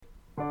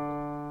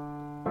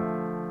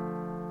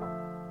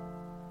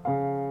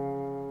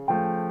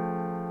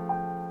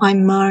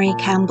I'm Mari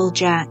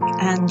Campbell-Jack,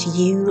 and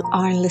you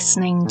are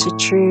listening to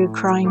True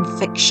Crime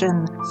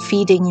Fiction,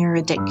 feeding your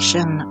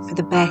addiction for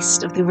the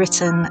best of the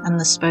written and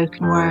the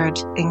spoken word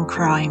in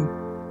crime.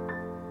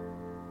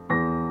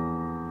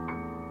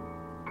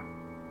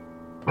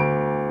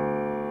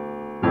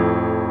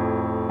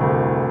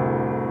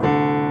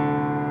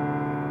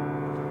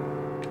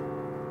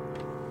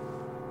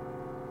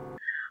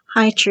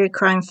 Hi True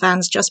Crime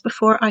fans, just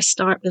before I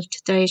start with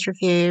today's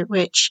review,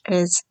 which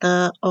is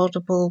the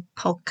Audible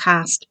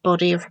podcast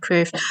Body of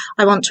Proof,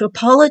 I want to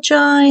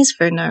apologise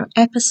for no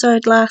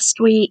episode last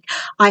week.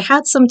 I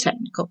had some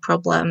technical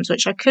problems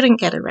which I couldn't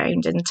get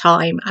around in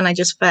time, and I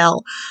just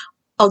felt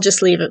I'll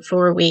just leave it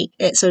for a week.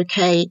 It's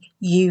okay.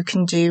 You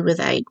can do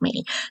without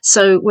me.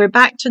 So we're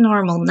back to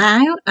normal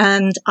now,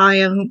 and I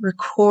am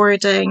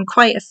recording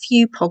quite a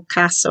few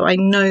podcasts, so I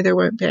know there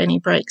won't be any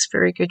breaks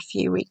for a good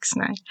few weeks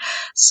now.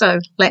 So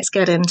let's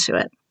get into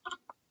it.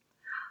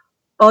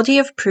 Body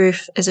of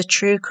Proof is a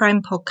true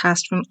crime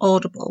podcast from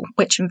Audible,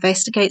 which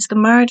investigates the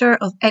murder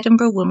of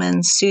Edinburgh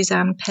woman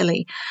Suzanne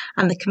Pilley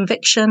and the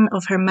conviction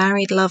of her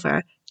married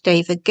lover,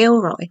 David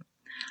Gilroy.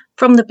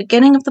 From the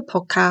beginning of the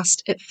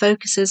podcast, it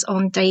focuses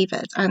on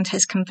David and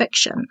his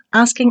conviction,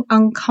 asking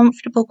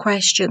uncomfortable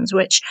questions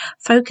which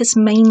focus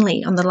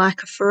mainly on the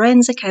lack of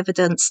forensic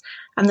evidence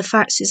and the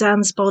fact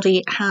Suzanne's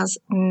body has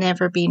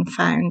never been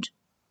found.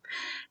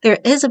 There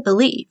is a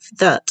belief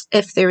that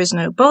if there is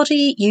no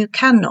body, you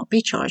cannot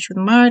be charged with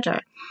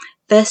murder.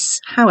 This,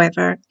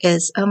 however,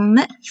 is a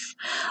myth.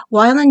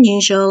 While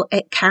unusual,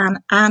 it can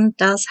and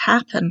does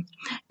happen.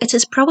 It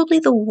is probably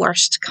the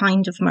worst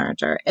kind of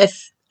murder,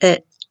 if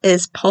it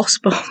is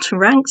possible to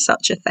rank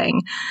such a thing,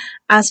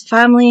 as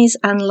families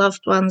and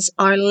loved ones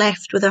are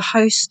left with a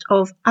host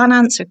of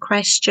unanswered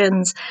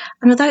questions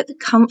and without the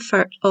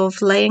comfort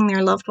of laying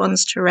their loved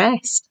ones to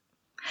rest.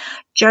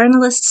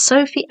 Journalists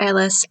Sophie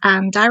Ellis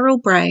and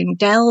Daryl Brown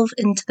delve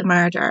into the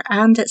murder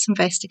and its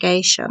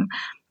investigation.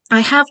 I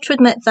have to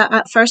admit that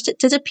at first it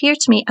did appear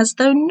to me as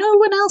though no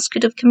one else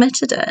could have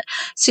committed it.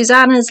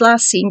 Suzanne is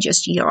last seen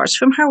just yards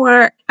from her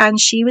work, and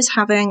she was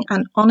having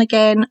an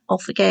on-again,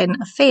 off-again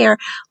affair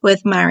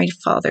with married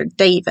father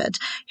David,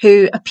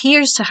 who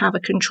appears to have a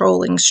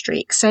controlling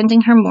streak,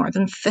 sending her more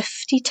than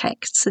 50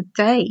 texts a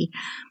day.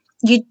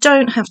 You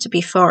don't have to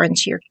be far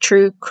into your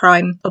true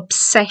crime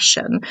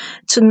obsession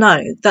to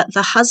know that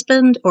the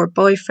husband or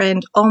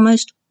boyfriend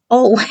almost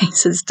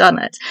always has done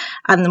it,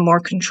 and the more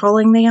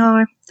controlling they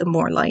are, the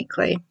more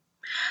likely.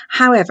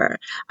 However,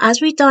 as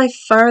we dive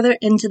further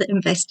into the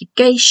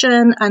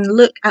investigation and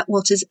look at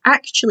what is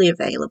actually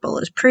available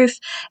as proof,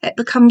 it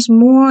becomes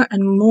more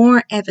and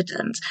more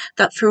evident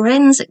that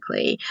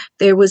forensically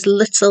there was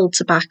little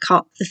to back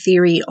up the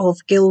theory of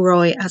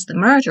Gilroy as the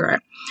murderer.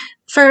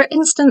 For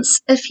instance,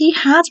 if he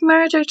had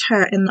murdered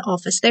her in the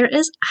office, there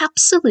is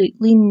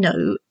absolutely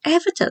no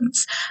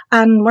evidence.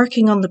 And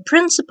working on the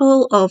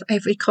principle of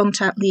every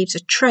contact leaves a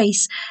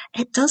trace,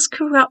 it does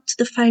corrupt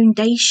the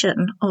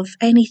foundation of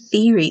any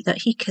theory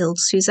that he killed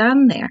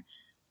Suzanne there.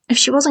 If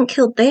she wasn't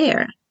killed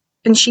there,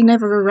 and she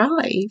never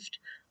arrived,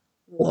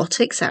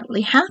 what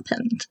exactly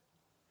happened?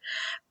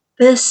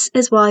 This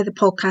is why the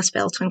podcast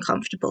felt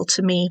uncomfortable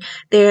to me.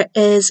 There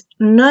is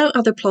no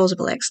other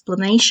plausible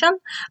explanation,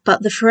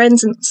 but the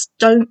forensics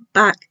don't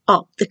back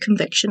up the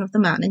conviction of the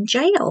man in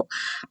jail.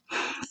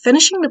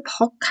 Finishing the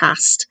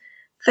podcast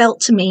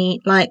felt to me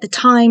like the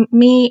time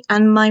me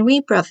and my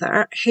wee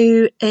brother,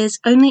 who is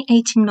only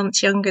 18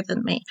 months younger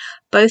than me,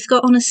 both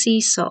got on a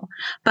seesaw,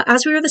 but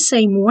as we were the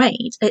same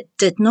weight, it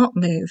did not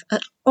move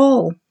at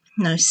all.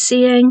 No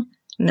seeing,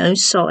 no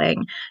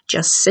sawing,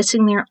 just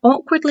sitting there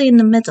awkwardly in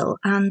the middle,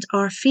 and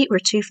our feet were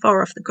too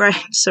far off the ground,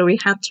 so we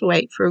had to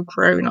wait for a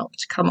grown-up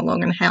to come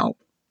along and help.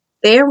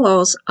 There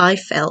was, I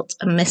felt,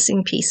 a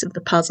missing piece of the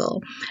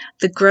puzzle.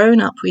 The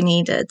grown-up we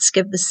needed to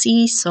give the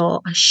seesaw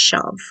a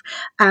shove,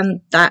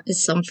 and that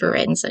is some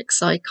forensic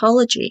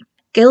psychology.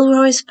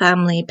 Gilroy's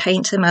family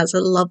paint him as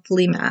a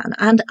lovely man,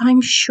 and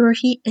I'm sure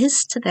he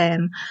is to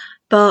them,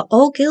 but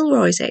all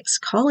Gilroy's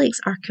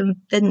ex-colleagues are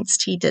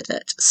convinced he did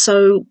it,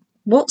 so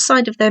what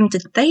side of them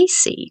did they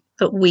see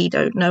that we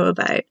don't know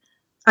about?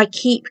 I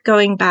keep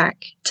going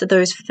back to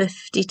those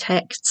 50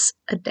 texts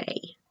a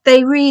day.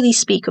 They really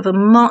speak of a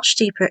much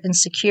deeper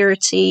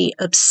insecurity,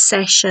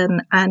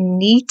 obsession, and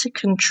need to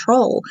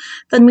control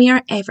than we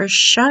are ever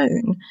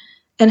shown.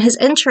 In his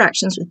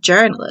interactions with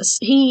journalists,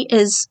 he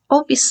is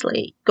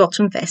obviously got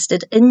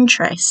invested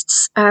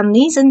interests, and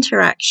these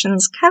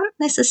interactions can't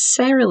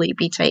necessarily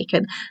be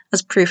taken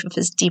as proof of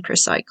his deeper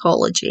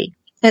psychology.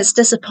 It's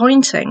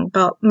disappointing,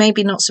 but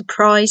maybe not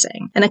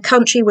surprising, in a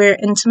country where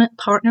intimate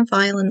partner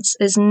violence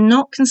is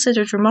not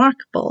considered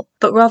remarkable,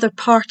 but rather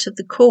part of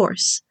the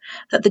course,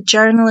 that the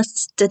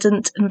journalists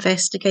didn't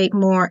investigate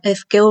more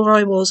if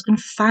Gilroy was in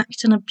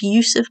fact an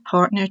abusive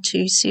partner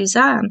to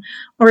Suzanne,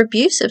 or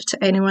abusive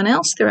to anyone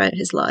else throughout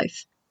his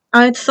life.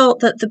 I'd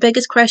thought that the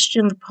biggest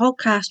question of the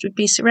podcast would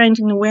be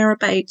surrounding the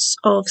whereabouts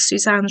of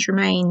Suzanne's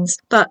remains,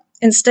 but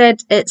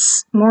instead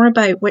it's more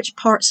about which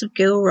parts of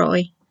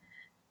Gilroy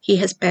he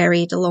has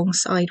buried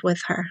alongside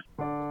with her.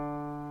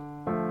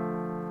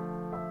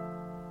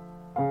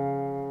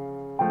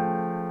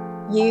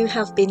 You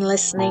have been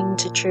listening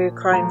to True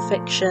Crime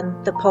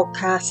Fiction, the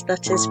podcast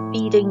that is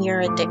feeding your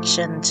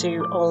addiction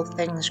to all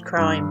things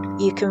crime.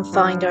 You can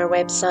find our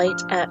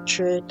website at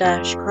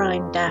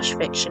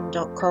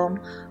true-crime-fiction.com,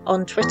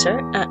 on Twitter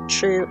at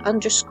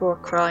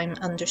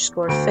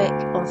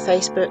true_crime_fic, on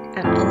Facebook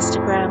and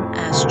Instagram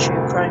as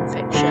True Crime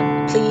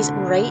Fiction. Please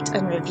rate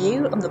and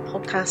review on the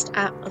podcast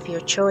app of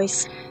your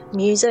choice.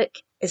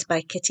 Music is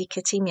by Kitty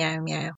Kitty Meow Meow.